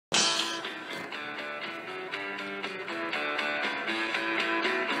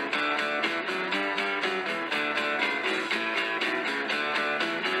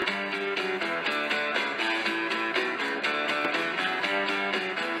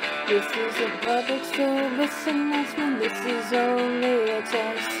This is a public service announcement, this is only a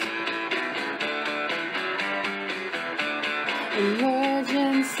test.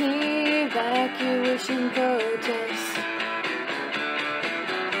 Emergency evacuation protest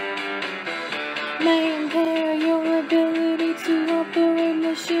may impair your ability to operate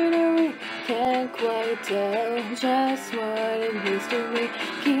machinery. Can't quite tell just what it means to me.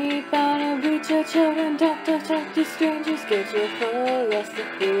 Keep out of reach of children, talk to strangers. Get your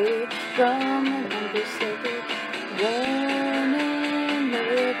philosophy from an understatement. Warning,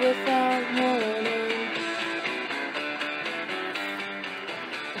 live without warning.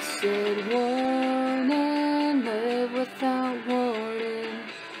 I said warning, live without warning.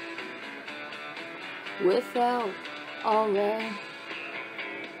 Without, alright.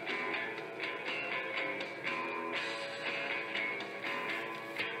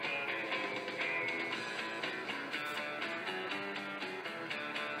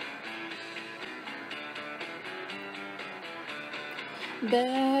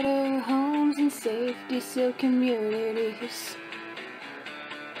 Better homes and safety still communities.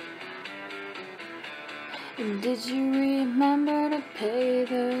 And did you remember to pay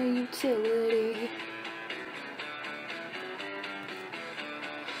the utility?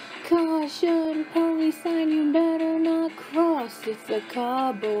 Caution, police sign, you better not cross. It's a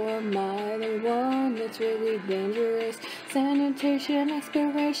cop, or am I the one that's really dangerous? Sanitation,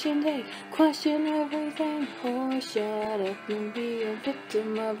 expiration date, question everything, or shut up and be a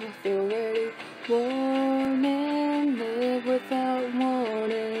victim of authority. Warning, live without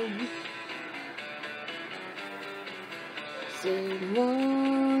warning. Say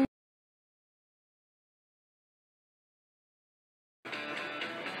warning.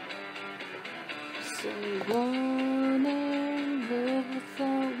 Say warning, live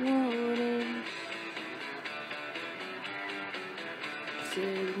without warning.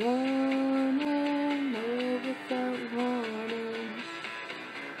 Say warning, live without warning.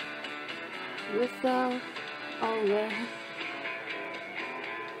 Without, alright.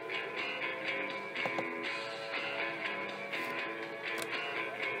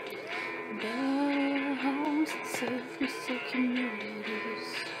 Better homes and safe and sick communities.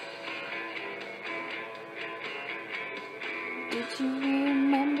 Did you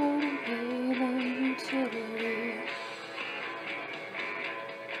remember to pay the utility?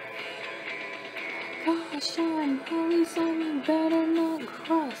 Caution, police on you better not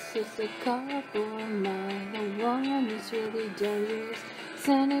cross. It's a cop, or am I the one that's really dangerous?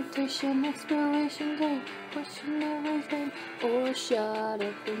 Sanitation, expiration date, question everything, or shut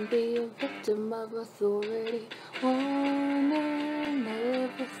up and be a victim of authority. Warning,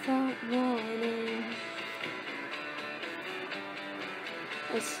 live without warning.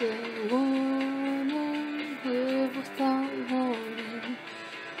 I said warning, live without warning.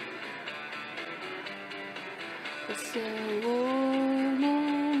 I said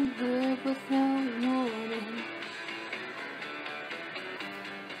warning, live without warning.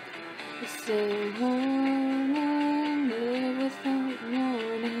 I said warning, live without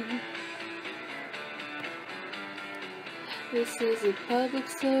warning. This is a public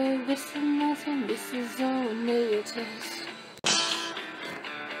service announcement, this is only a test.